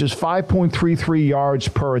averages 5.33 yards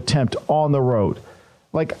per attempt on the road.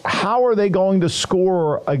 Like, how are they going to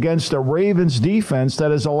score against a Ravens defense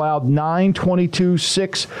that has allowed 9, 22,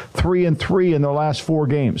 6, 3, and 3 in their last 5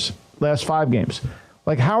 games?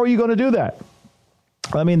 Like, how are you going to do that?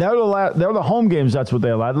 I mean, they're the home games, that's what they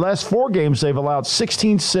allowed. The last 4 games, they've allowed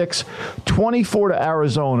 16-6, 24 to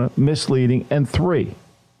Arizona, misleading, and 3.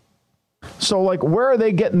 So, like, where are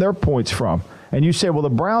they getting their points from? And you say, well, the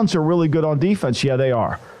Browns are really good on defense. Yeah, they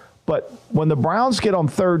are. But when the Browns get on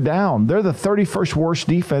third down, they're the 31st worst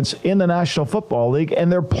defense in the National Football League, and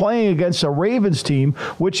they're playing against a Ravens team,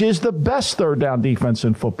 which is the best third down defense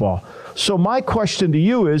in football. So my question to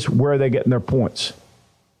you is, where are they getting their points?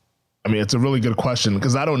 I mean, it's a really good question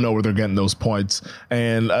because I don't know where they're getting those points.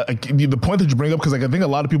 And the point that you bring up, because like, I think a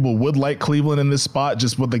lot of people would like Cleveland in this spot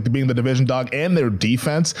just with like being the division dog and their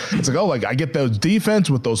defense. It's like, oh, like I get those defense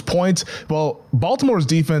with those points. Well, Baltimore's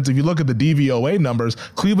defense, if you look at the DVOA numbers,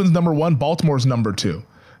 Cleveland's number 1, Baltimore's number 2.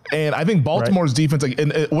 And I think Baltimore's defense, like,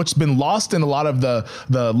 and what's been lost in a lot of the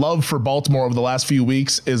love for Baltimore over the last few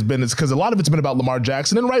weeks is because a lot of it's been about Lamar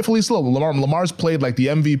Jackson, and rightfully so. Lamar's played like the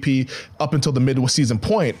MVP up until the mid-season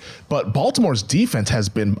point, but Baltimore's defense has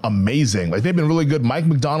been amazing. Like, they've been really good. Mike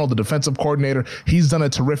McDonald, the defensive coordinator, he's done a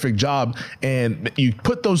terrific job. And you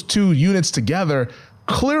put those 2 units together,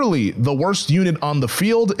 clearly the worst unit on the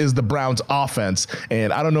field is the Browns offense.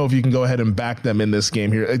 And I don't know if you can go ahead and back them in this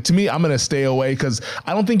game here. To me, I'm going to stay away because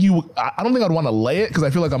I don't think I'd want to lay it because I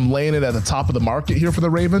feel like I'm laying it at the top of the market here for the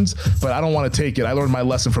Ravens, but I don't want to take it. I learned my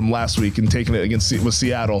lesson from last week and taking it with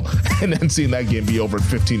Seattle and then seeing that game be over in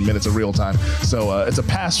 15 minutes of real time. So it's a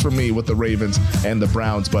pass for me with the Ravens and the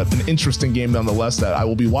Browns, but an interesting game nonetheless that I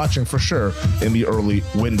will be watching for sure in the early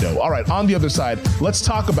window. All right, on the other side, let's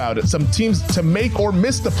talk about it. Some teams to make or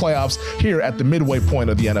miss the playoffs here at the midway point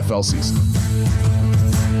of the NFL season.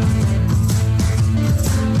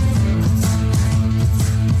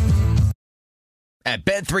 At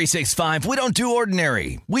Bet365, we don't do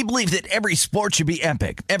ordinary. We believe that every sport should be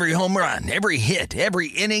epic. Every home run, every hit, every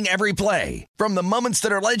inning, every play. From the moments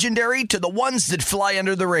that are legendary to the ones that fly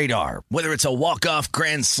under the radar. Whether it's a walk-off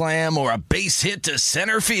grand slam or a base hit to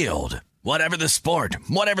center field. Whatever the sport,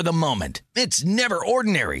 whatever the moment, it's never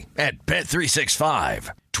ordinary at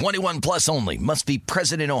Bet365. 21 plus only. Must be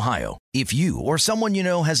present in Ohio. If you or someone you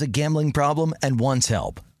know has a gambling problem and wants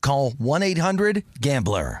help, call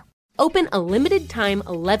 1-800-GAMBLER. Open a limited-time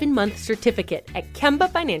 11-month certificate at Kemba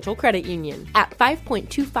Financial Credit Union. At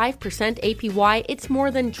 5.25% APY, it's more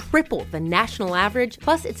than triple the national average,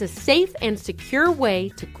 plus it's a safe and secure way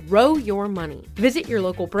to grow your money. Visit your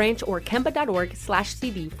local branch or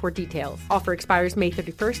kemba.org/CD for details. Offer expires May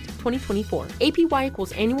 31st, 2024. APY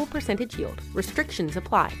equals annual percentage yield. Restrictions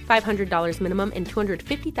apply. $500 minimum and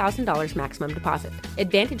 $250,000 maximum deposit.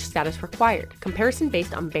 Advantage status required. Comparison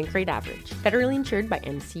based on bank rate average. Federally insured by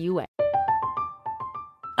NCUA.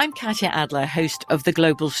 I'm Katya Adler, host of The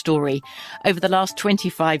Global Story. Over the last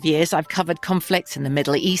 25 years, I've covered conflicts in the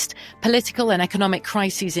Middle East, political and economic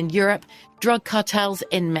crises in Europe, drug cartels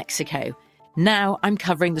in Mexico. Now I'm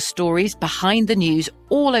covering the stories behind the news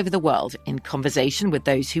all over the world in conversation with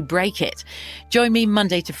those who break it. Join me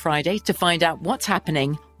Monday to Friday to find out what's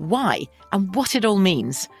happening, why, and what it all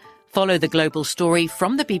means. Follow The Global Story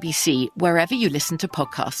from the BBC wherever you listen to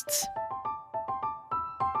podcasts.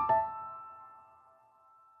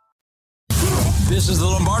 This is the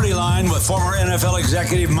Lombardi Line with former NFL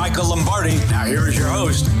executive Michael Lombardi. Now here is your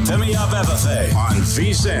host, Femi Abebefe, on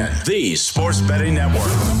VSiN, the Sports Betting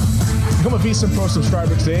Network. Become a VSiN Pro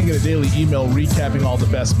subscriber today and get a daily email recapping all the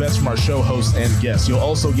best bets from our show hosts and guests. You'll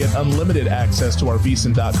also get unlimited access to our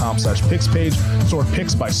VSiN.com/picks page, sort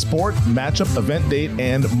picks by sport, matchup, event date,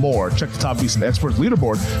 and more. Check the top VSiN experts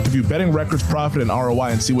leaderboard to view betting records, profit, and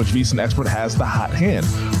ROI and see which VSiN expert has the hot hand.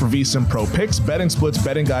 For VSiN Pro picks, betting splits,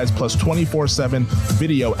 betting guides, plus 24/7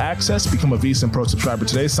 video access. Become a VSiN Pro subscriber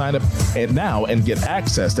today. Sign up now and get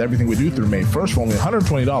access to everything we do through May 1st for only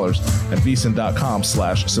 $120 at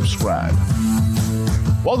VSiN.com/subscribe.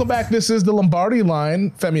 Welcome back. This is the Lombardi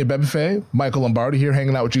Line. Femi Abebefe, Michael Lombardi here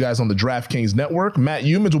hanging out with you guys on the DraftKings Network. Matt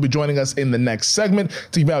Humans will be joining us in the next segment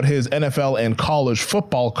to give out his NFL and college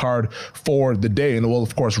football card for the day. And we'll,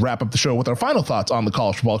 of course, wrap up the show with our final thoughts on the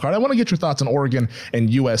college football card. I want to get your thoughts on Oregon and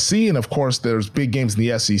USC. And, of course, there's big games in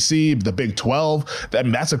the SEC, the Big 12.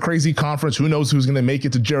 That's a crazy conference. Who knows who's going to make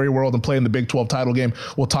it to Jerry World and play in the Big 12 title game.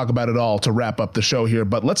 We'll talk about it all to wrap up the show here.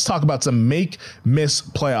 But let's talk about some make-miss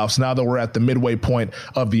playoffs now that we're at the midway point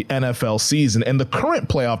of the NFL season. And the current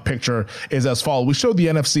playoff picture is as follows. We showed the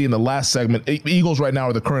NFC in the last segment. Eagles right now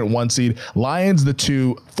are the current 1 seed, Lions the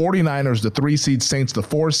 2, 49ers the 3 seed, Saints the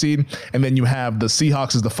 4 seed, and then you have the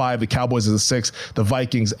Seahawks as the 5, the Cowboys as the 6, the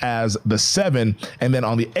Vikings as the 7. And then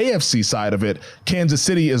on the AFC side of it, Kansas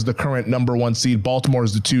City is the current number 1 seed, Baltimore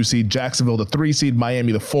is the 2 seed, Jacksonville the 3 seed,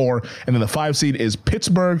 Miami the 4, and then the 5 seed is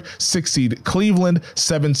Pittsburgh, 6 seed Cleveland,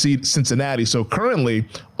 7 seed Cincinnati. So currently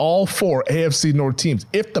all 4 AFC North teams,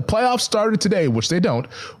 if the playoffs started today, which they don't,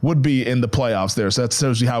 would be in the playoffs there. So that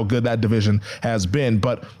tells you how good that division has been.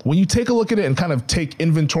 But when you take a look at it and kind of take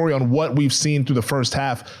inventory on what we've seen through the first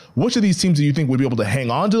half, which of these teams do you think would be able to hang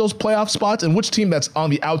on to those playoff spots? And which team that's on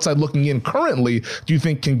the outside looking in currently do you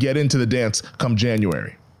think can get into the dance come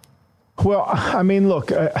January? Well, I mean,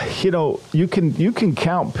 look, you can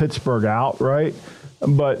count Pittsburgh out, right?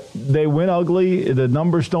 But they win ugly. The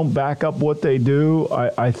numbers don't back up what they do.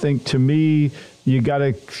 I think, to me, you got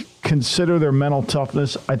to consider their mental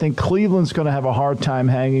toughness. I think Cleveland's going to have a hard time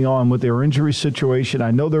hanging on with their injury situation. I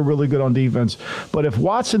know they're really good on defense. But if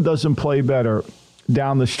Watson doesn't play better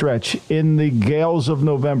down the stretch in the gales of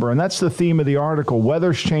November, and that's the theme of the article,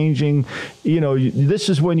 weather's changing, this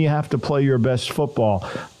is when you have to play your best football.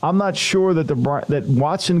 I'm not sure that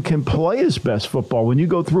Watson can play his best football. When you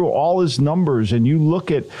go through all his numbers and you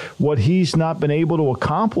look at what he's not been able to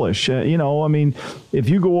accomplish, if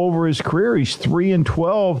you go over his career, he's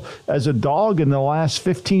 3-12 as a dog in the last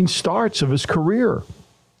 15 starts of his career.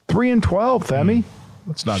 3-12, Femi.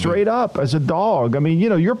 That's not straight good. Up as a dog. I mean,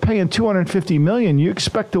 you're paying $250 million. You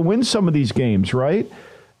expect to win some of these games, right?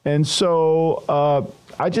 And so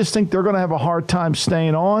I just think they're going to have a hard time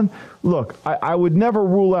staying on. Look, I would never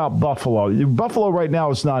rule out Buffalo. Buffalo right now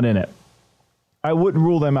is not in it. I wouldn't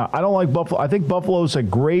rule them out. I don't like Buffalo. I think Buffalo's has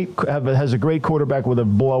a great quarterback with a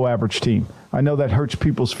below-average team. I know that hurts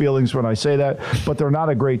people's feelings when I say that, but they're not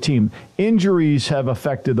a great team. Injuries have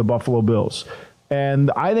affected the Buffalo Bills.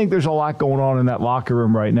 And I think there's a lot going on in that locker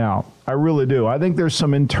room right now. I really do. I think there's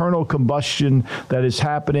some internal combustion that is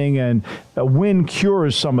happening, and a win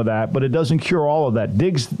cures some of that, but it doesn't cure all of that.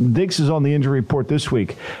 Diggs is on the injury report this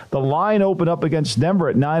week. The line opened up against Denver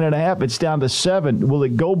at 9.5. It's down to 7. Will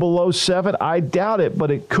it go below 7? I doubt it,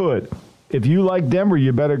 but it could. If you like Denver,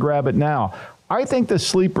 you better grab it now. I think the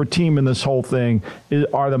sleeper team in this whole thing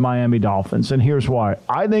are the Miami Dolphins, and here's why.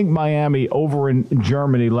 I think Miami over in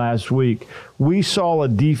Germany last week, we saw a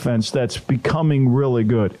defense that's becoming really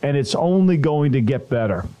good, and it's only going to get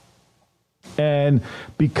better. And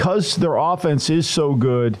because their offense is so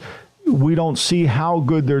good, we don't see how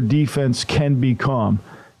good their defense can become.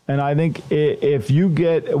 And I think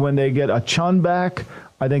when they get a Chun back,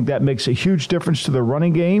 I think that makes a huge difference to the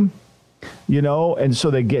running game. And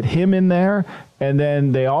so they get him in there, and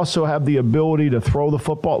then they also have the ability to throw the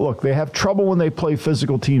football. Look, they have trouble when they play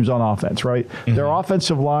physical teams on offense, right? Mm-hmm. Their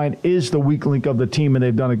offensive line is the weak link of the team, and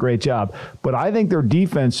they've done a great job. But I think their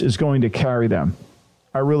defense is going to carry them.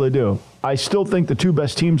 I really do. I still think the 2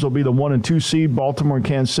 best teams will be the 1 and 2 seed, Baltimore and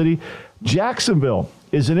Kansas City. Jacksonville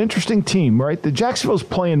is an interesting team, right? The Jacksonville's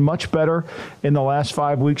playing much better in the last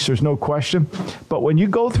 5 weeks, there's no question. But when you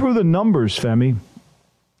go through the numbers, Femi,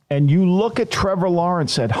 and you look at Trevor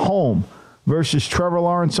Lawrence at home versus Trevor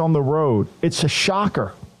Lawrence on the road, it's a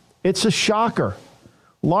shocker. It's a shocker.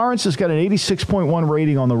 Lawrence has got an 86.1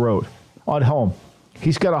 rating on the road, at home.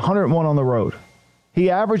 He's got 101 on the road. He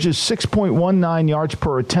averages 6.19 yards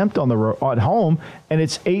per attempt on the at home, and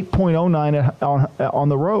it's 8.09 on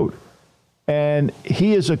the road. And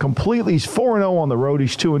he is he's 4-0 on the road.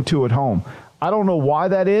 He's 2-2 at home. I don't know why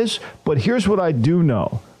that is, but here's what I do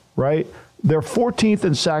know, right? They're 14th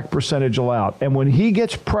in sack percentage allowed. And when he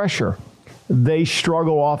gets pressure, they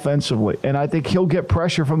struggle offensively. And I think he'll get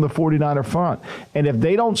pressure from the 49er front. And if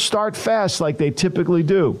they don't start fast like they typically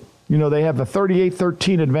do, they have the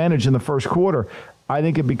 38-13 advantage in the first quarter, I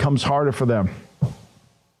think it becomes harder for them.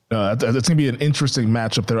 It's going to be an interesting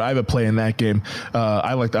matchup there. I have a play in that game.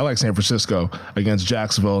 I like San Francisco against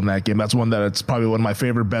Jacksonville in that game. That's one that it's probably one of my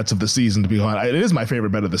favorite bets of the season, to be honest. It is my favorite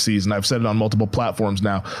bet of the season. I've said it on multiple platforms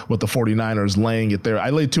now with the 49ers laying it there. I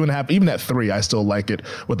laid 2.5, even at 3, I still like it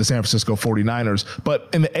with the San Francisco 49ers. But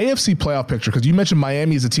in the AFC playoff picture, because you mentioned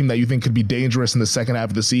Miami is a team that you think could be dangerous in the second half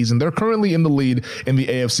of the season. They're currently in the lead in the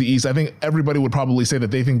AFC East. I think everybody would probably say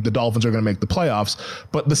that they think the Dolphins are going to make the playoffs.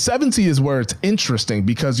 But the 7th seed is where it's interesting,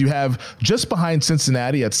 because you have just behind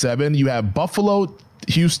Cincinnati at 7, you have Buffalo,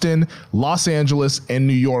 Houston, Los Angeles, and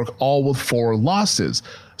New York, all with 4 losses.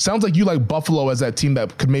 Sounds like you like Buffalo as that team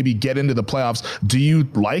that could maybe get into the playoffs. Do you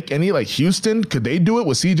like any, like Houston? Could they do it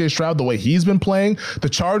with C.J. Stroud the way he's been playing? The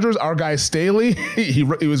Chargers, our guy Staley, he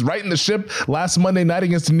was righting the ship last Monday night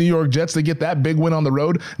against the New York Jets. They get that big win on the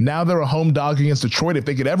road. Now they're a home dog against Detroit. If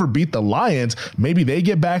they could ever beat the Lions, maybe they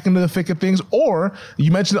get back into the thick of things. Or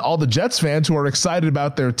you mentioned all the Jets fans who are excited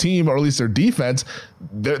about their team, or at least their defense.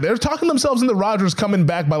 They're talking themselves into Rodgers coming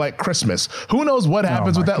back by like Christmas. Who knows what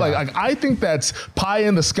happens with that? Like I think that's pie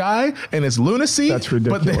in the sky and it's lunacy. That's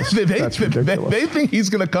ridiculous. But they think he's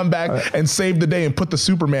going to come back and save the day and put the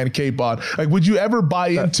Superman cape on. Like, would you ever buy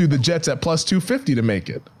into the Jets at plus 250 to make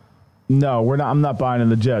it? No, we're not. I'm not buying in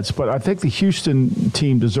the Jets, but I think the Houston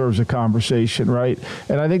team deserves a conversation, right?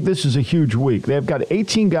 And I think this is a huge week. They've got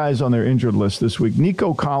 18 guys on their injured list this week.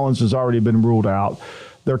 Nico Collins has already been ruled out.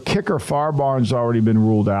 Their kicker, Farbarn's already been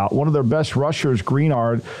ruled out. One of their best rushers,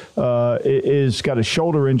 Greenard, is got a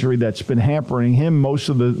shoulder injury that's been hampering him most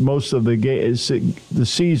of the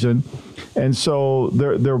season, and so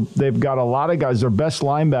they've got a lot of guys. Their best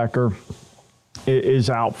linebacker is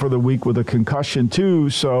out for the week with a concussion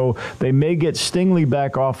too, so they may get Stingley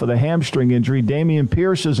back off of the hamstring injury. Damian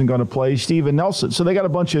Pierce isn't going to play. Steven Nelson. So they got a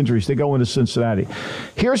bunch of injuries. They go into Cincinnati.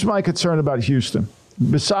 Here's my concern about Houston.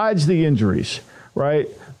 Besides the injuries, right?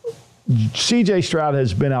 C.J. Stroud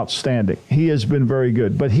has been outstanding. He has been very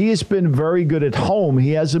good, but he has been very good at home.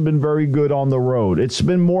 He hasn't been very good on the road. It's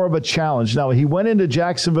been more of a challenge. Now, he went into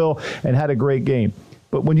Jacksonville and had a great game.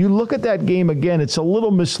 But when you look at that game again, it's a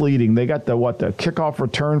little misleading. They got the kickoff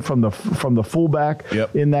return from the fullback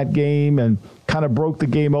in that game and kind of broke the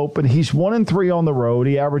game open. He's 1-3 on the road.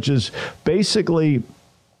 He averages basically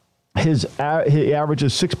he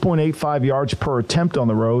averages 6.85 yards per attempt on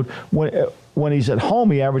the road. When he's at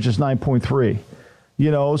home, he averages 9.3.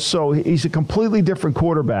 So he's a completely different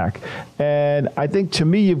quarterback. And I think, to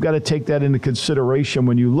me, you've got to take that into consideration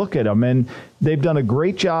when you look at him. And they've done a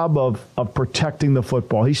great job of protecting the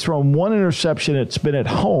football. He's thrown one interception. It's been at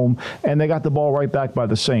home, and they got the ball right back by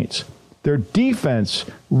the Saints. Their defense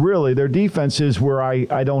is where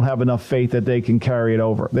I don't have enough faith that they can carry it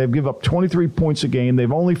over. They've given up 23 points a game.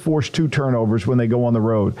 They've only forced 2 turnovers when they go on the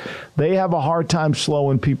road. They have a hard time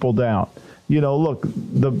slowing people down. Look,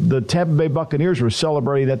 the Tampa Bay Buccaneers were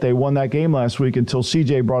celebrating that they won that game last week until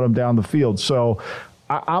CJ brought them down the field. So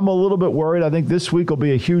I'm a little bit worried. I think this week will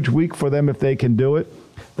be a huge week for them if they can do it.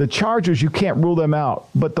 The Chargers, you can't rule them out.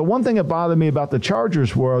 But the one thing that bothered me about the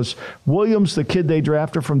Chargers was Williams, the kid they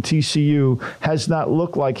drafted from TCU, has not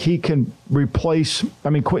looked like he can replace,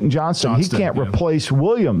 Quentin Johnston. He can't replace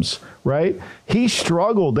Williams, right? He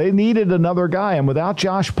struggled. They needed another guy. And without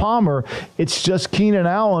Josh Palmer, it's just Keenan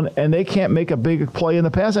Allen, and they can't make a big play in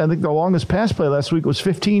the pass. I think their longest pass play last week was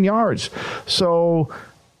 15 yards. So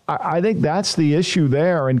I think that's the issue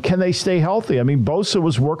there. And can they stay healthy? Bosa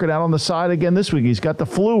was working out on the side again this week. He's got the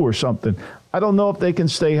flu or something. I don't know if they can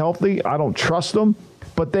stay healthy. I don't trust them.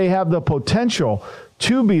 But they have the potential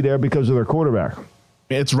to be there because of their quarterback.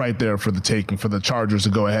 It's right there for the taking for the Chargers to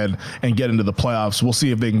go ahead and get into the playoffs. We'll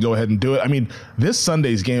see if they can go ahead and do it. This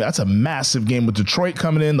Sunday's game, that's a massive game with Detroit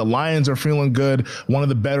coming in. The Lions are feeling good. One of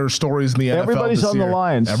the better stories in the NFL. Everybody's on the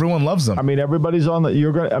Lions. Everyone loves them. Everybody's on the.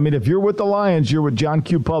 If you're with the Lions, you're with John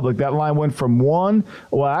Q. Public. That line went from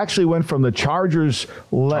the Chargers.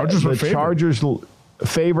 Chargers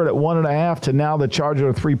favored at 1.5 to now the Chargers are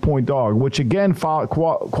a 3-point dog, which again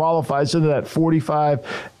qualifies into that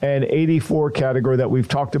 45 and 84 category that we've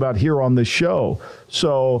talked about here on this show.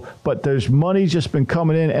 So, but there's money just been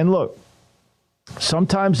coming in, and look,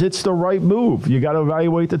 sometimes it's the right move. You got to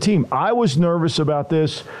evaluate the team. I was nervous about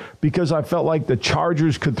this because I felt like the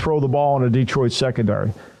Chargers could throw the ball on a Detroit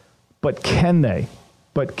secondary, but can they?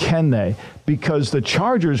 but can they? Because the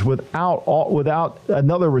Chargers, without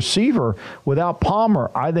another receiver, without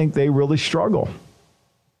Palmer, I think they really struggle.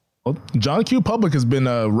 Well, John Q. Public has been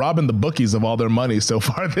robbing the bookies of all their money so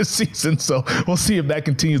far this season, so we'll see if that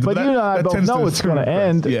continues. But you and I both know it's going to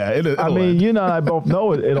end. Yeah, I mean, you and I both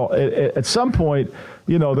know it'll at some point,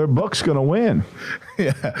 their book's going to win.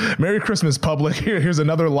 Yeah. Merry Christmas, Public. Here's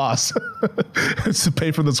another loss to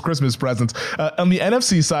pay for those Christmas presents. On the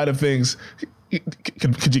NFC side of things,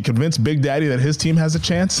 could you convince Big Daddy that his team has a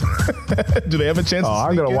chance? Do they have a chance?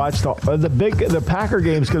 I'm going to watch the Packer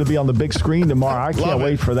game's going to be on the big screen tomorrow. I can't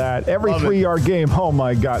wait for that. Every 3-yard game. Oh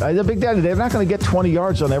my God! The Big Daddy, they're not going to get 20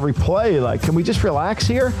 yards on every play. Like, can we just relax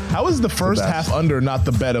here? How is the first half under not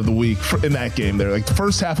the bet of the week in that game? There, like the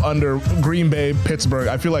first half under Green Bay, Pittsburgh.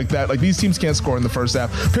 I feel like that. Like these teams can't score in the first half.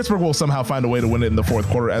 Pittsburgh will somehow find a way to win it in the fourth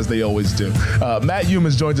quarter, as they always do. Matt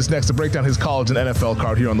Humans joins us next to break down his college and NFL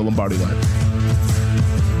card here on the Lombardi Line.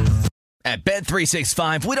 At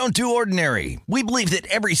Bet365, we don't do ordinary. We believe that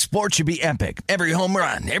every sport should be epic. Every home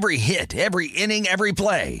run, every hit, every inning, every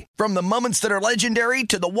play. From the moments that are legendary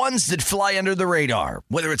to the ones that fly under the radar.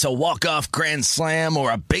 Whether it's a walk-off grand slam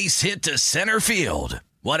or a base hit to center field.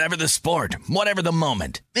 Whatever the sport, whatever the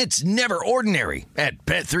moment. It's never ordinary at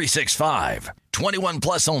Bet365. 21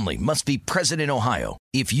 plus only. Must be present in Ohio.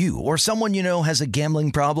 If you or someone you know has a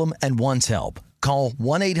gambling problem and wants help, call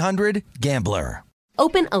 1-800-GAMBLER.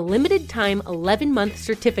 Open a limited-time 11-month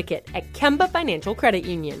certificate at Kemba Financial Credit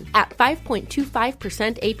Union. At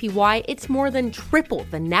 5.25% APY, it's more than triple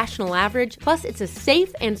the national average, plus it's a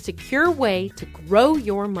safe and secure way to grow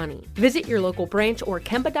your money. Visit your local branch or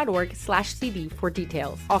kemba.org/CD for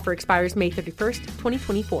details. Offer expires May 31st,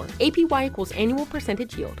 2024. APY equals annual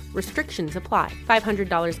percentage yield. Restrictions apply.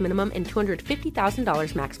 $500 minimum and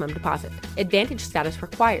 $250,000 maximum deposit. Advantage status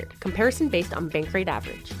required. Comparison based on bank rate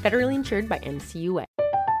average. Federally insured by NCUA.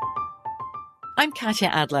 I'm Katya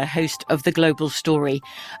Adler, host of The Global Story.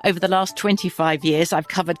 Over the last 25 years, I've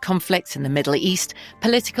covered conflicts in the Middle East,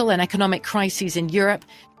 political and economic crises in Europe,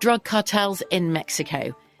 drug cartels in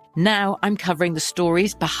Mexico. Now I'm covering the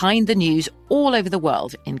stories behind the news all over the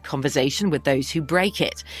world in conversation with those who break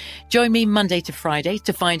it. Join me Monday to Friday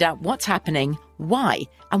to find out what's happening, why,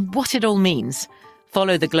 and what it all means.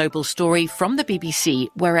 Follow The Global Story from the BBC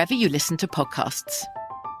wherever you listen to podcasts.